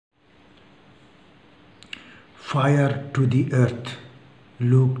Fire to the earth,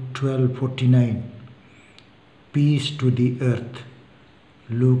 Luke 12:49. Peace to the earth,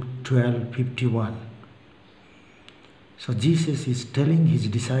 Luke 12:51. So Jesus is telling his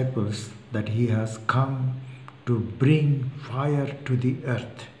disciples that he has come to bring fire to the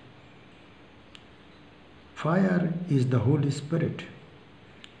earth. Fire is the Holy Spirit,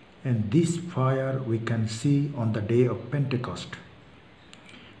 and this fire we can see on the day of Pentecost.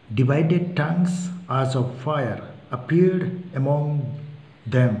 Divided tongues as of fire appeared among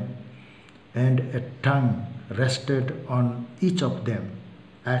them, and a tongue rested on each of them.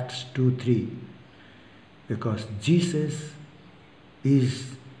 Acts 2:3. Because Jesus is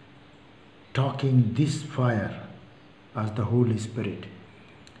talking this fire as the Holy Spirit.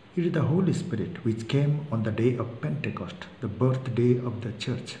 It is the Holy Spirit which came on the day of Pentecost, the birthday of the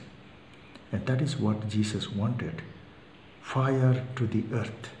church. And that is what Jesus wanted. Fire to the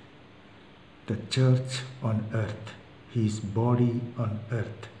earth. The church on earth, his body on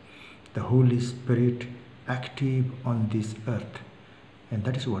earth, the Holy Spirit active on this earth. And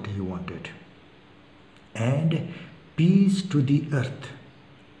that is what he wanted. And peace to the earth.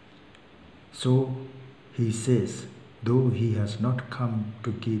 So he says, though he has not come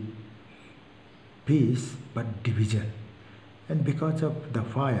to give peace but division. And because of the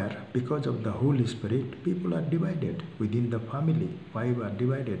fire, because of the Holy Spirit, people are divided within the family. 5 are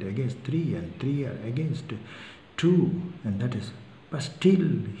divided against 3, and 3 are against 2. And that is, but still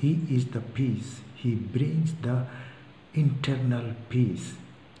he is the peace. He brings the internal peace.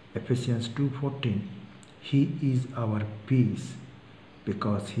 Ephesians 2:14. He is our peace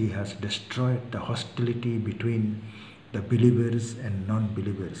because he has destroyed the hostility between the believers and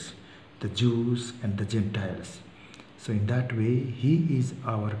non-believers, the Jews and the Gentiles. So in that way, he is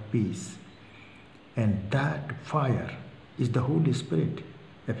our peace. And that fire is the Holy Spirit.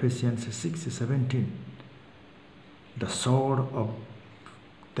 Ephesians 6:17. The sword of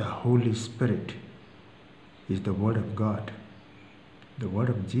the Holy Spirit is the Word of God. The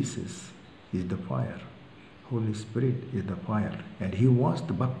Word of Jesus is the fire. Holy Spirit is the fire. And he wants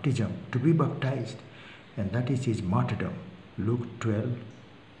the baptism, to be baptized. And that is his martyrdom. Luke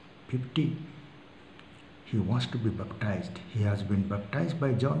 12:50. He wants to be baptized. He has been baptized by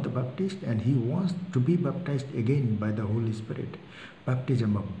John the Baptist, and he wants to be baptized again by the Holy Spirit.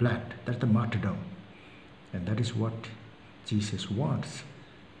 Baptism of blood, that's the martyrdom. And that is what Jesus wants.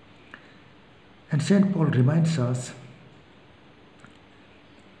 And St. Paul reminds us,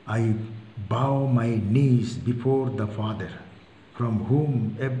 I bow my knees before the Father, from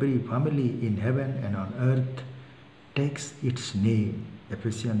whom every family in heaven and on earth takes its name.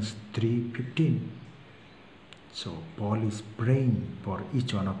 Ephesians 3:15. So Paul is praying for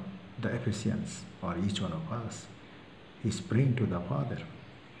each one of the Ephesians, or each one of us. He is praying to the Father.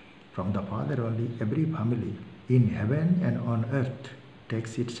 From the Father only every family in heaven and on earth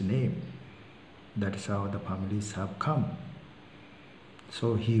takes its name. That is how the families have come.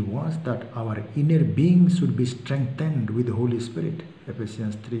 So he wants that our inner being should be strengthened with the Holy Spirit.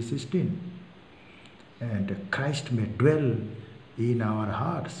 Ephesians 3:16. And Christ may dwell in our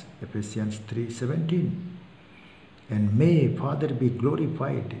hearts. Ephesians 3:17. And may Father be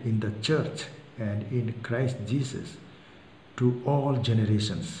glorified in the church and in Christ Jesus to all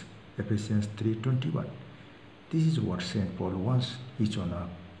generations. Ephesians 3:21. This is what St. Paul wants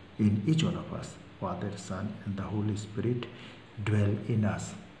in each one of us. Father, Son, and the Holy Spirit dwell in us.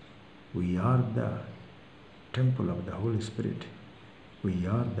 We are the temple of the Holy Spirit. We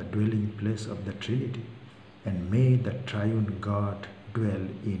are the dwelling place of the Trinity. And may the triune God dwell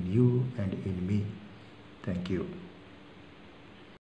in you and in me. Thank you.